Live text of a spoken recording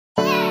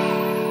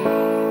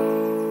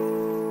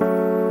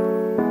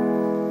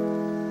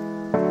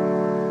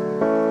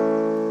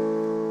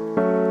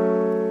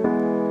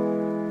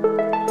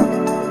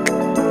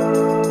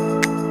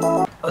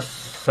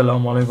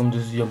अस्सलामुअलैकुम,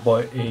 this is your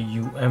boy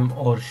AUM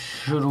और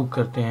शुरू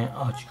करते हैं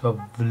आज का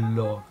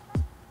व्लॉग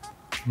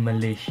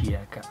मलेशिया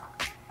का।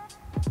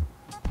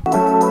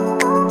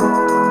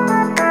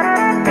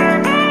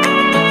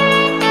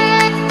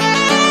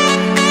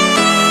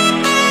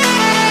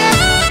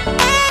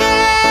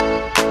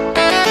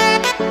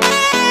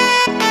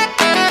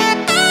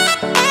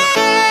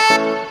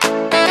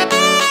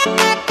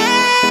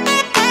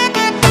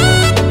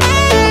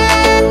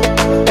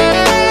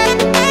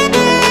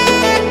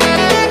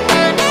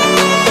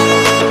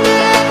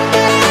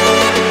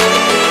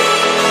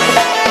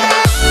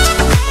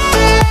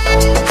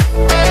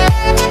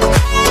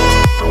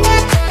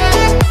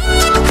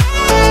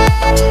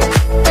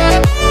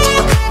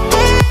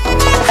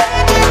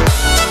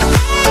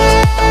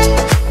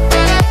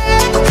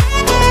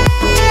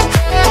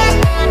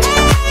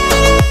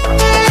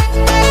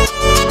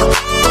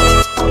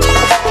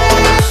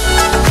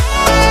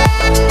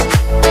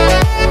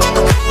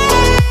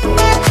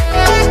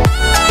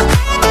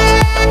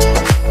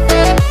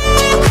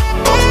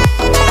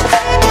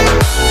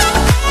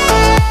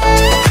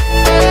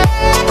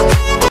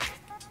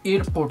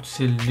 एयरपोर्ट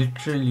से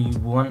लिटरली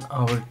 1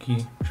 आवर की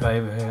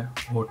ड्राइव है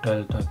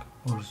होटल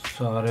तक और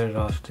सारे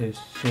रास्ते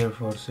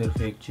सिर्फ और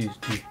सिर्फ एक चीज़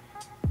थी,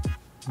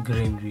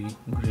 greenery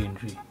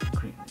greenery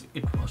greenery.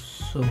 It was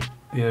so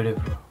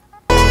beautiful.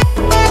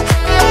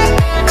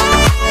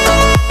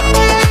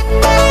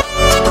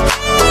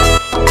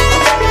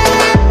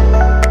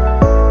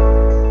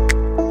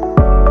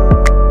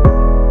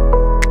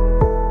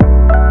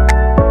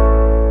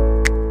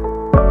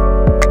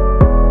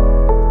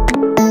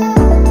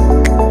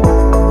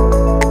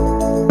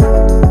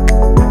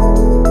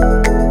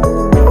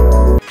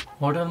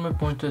 Hotel में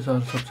पहुंचते सार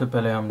सबसे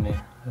पहले हमने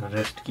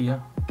रेस्ट किया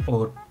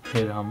और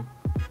फिर हम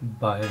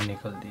बाहर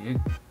निकल दिए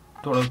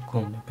थोड़ा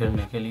घूमने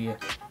फिरने के लिए।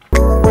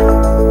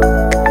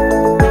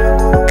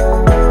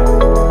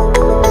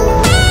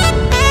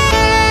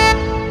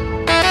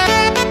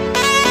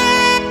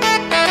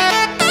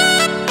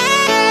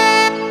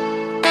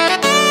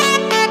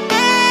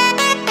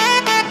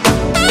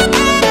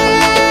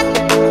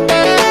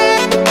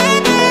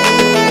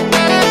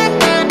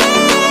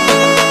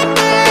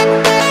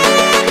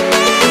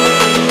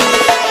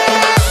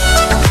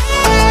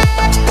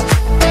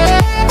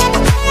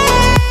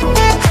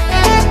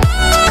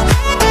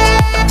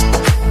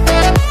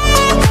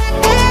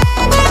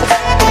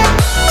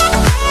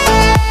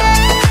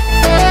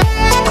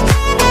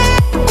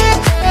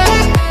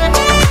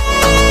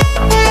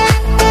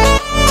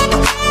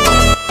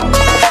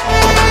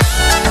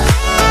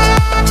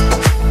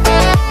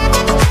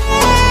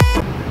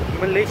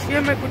 मलेशिया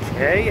में कुछ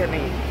है या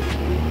नहीं,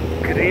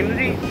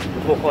 ग्रीनरी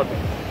बहुत है।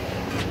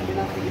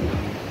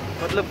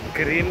 मतलब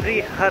ग्रीनरी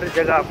हर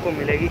जगह आपको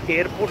मिलेगी।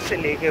 एयरपोर्ट से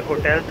लेके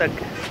होटल तक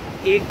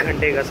 1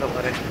 घंटे का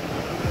सफ़र है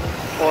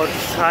और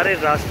सारे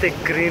रास्ते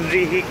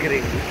ग्रीनरी ही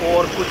ग्रीनरी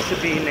और कुछ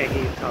भी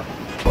नहीं था।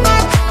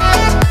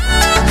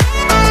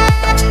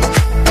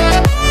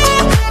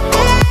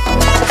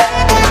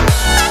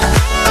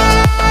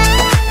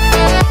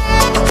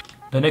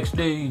 The next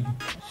day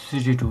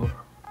city tour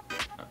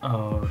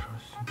और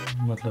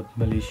मतलब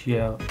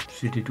मलेशिया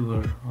सिटी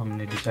टूर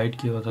हमने डिसाइड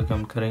किया था कि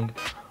हम करेंगे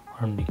और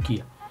हमने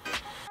किया।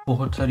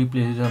 बहुत सारी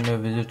प्लेसेस हमने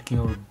विज़िट की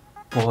और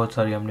बहुत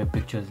सारी हमने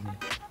पिक्चर्स ली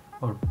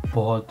और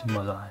बहुत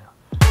मज़ा आया।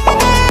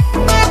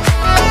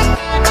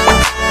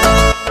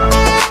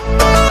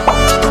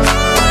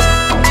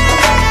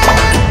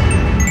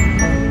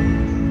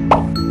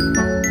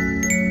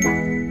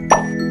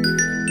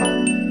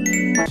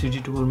 सिटी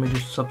टूर में जो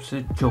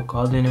सबसे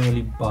चौंका देने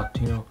वाली बात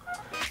थी ना,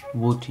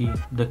 वो थी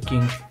द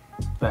किंग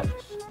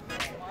पैलेस।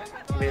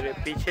 मेरे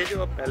पीछे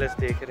जो आप पैलेस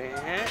देख रहे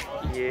हैं,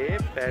 ये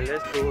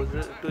पैलेस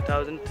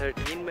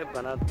 2013 में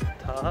बना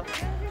था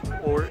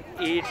और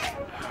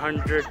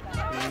 800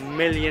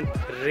 मिलियन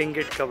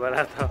रिंगिट का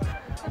बना था।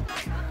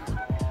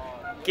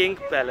 किंग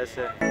पैलेस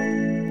है।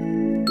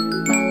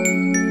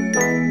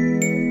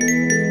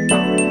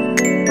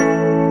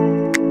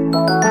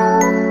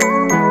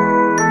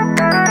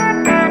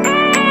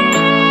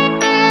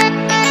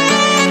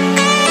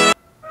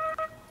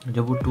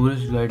 जब वो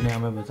टूरिस्ट गाइड ने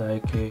हमें बताया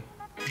कि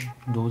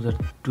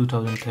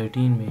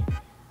 2013 में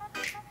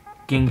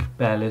किंग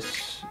पैलेस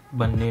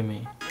बनने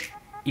में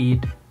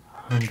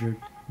 800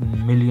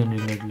 मिलियन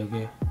रिंगिट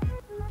लगे,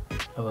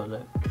 I was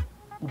like,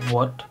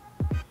 what?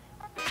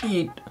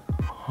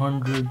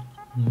 800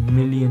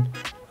 million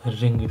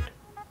ringgit?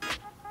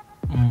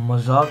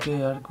 मजाक है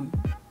यार, कोई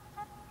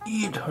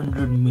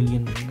 800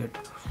 मिलियन रिंगिट।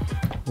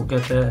 वो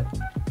कहता है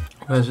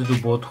वैसे तो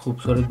बहुत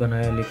खूबसूरत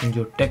बनाया, लेकिन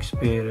जो टैक्स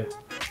पेयर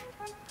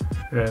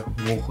है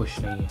वो खुश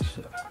नहीं है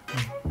इससे,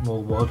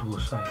 वो बहुत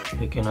गुस्सा है,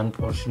 लेकिन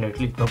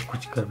अनफॉर्चुनेटली तो अब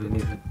कुछ कर भी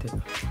नहीं सकते।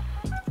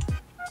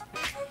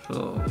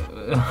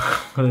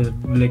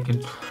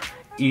 लेकिन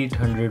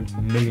 800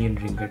 million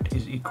ringgit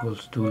is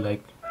equals to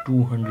like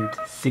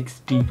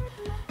 260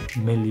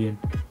 million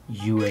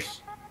US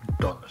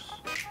dollars.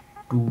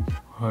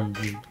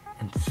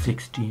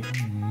 260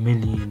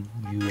 million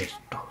US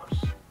dollars.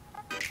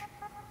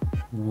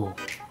 वो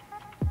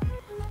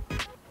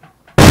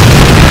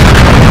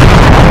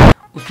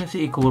उसमें से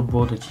एक और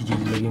बहुत अच्छी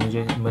चीज़ लगी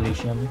मुझे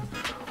मलेशिया में,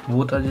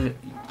 वो था जो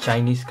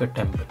चाइनीज़ का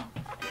टेम्पल।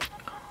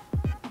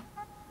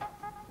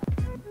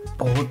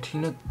 बहुत ही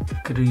ना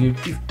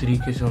क्रिएटिव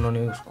तरीके से उन्होंने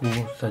उसको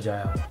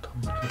सजाया हुआ था,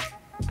 मतलब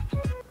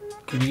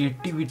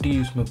क्रिएटिविटी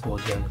उसमें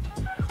बहुत ज़्यादा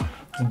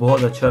थी।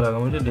 बहुत अच्छा लगा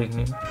मुझे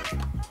देखने में।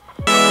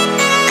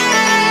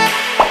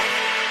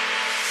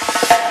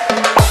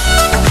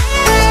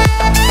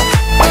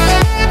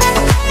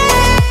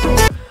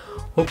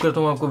 होप करता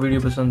हूँ आपको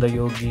वीडियो पसंद आई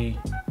होगी।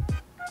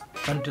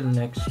 Until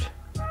next।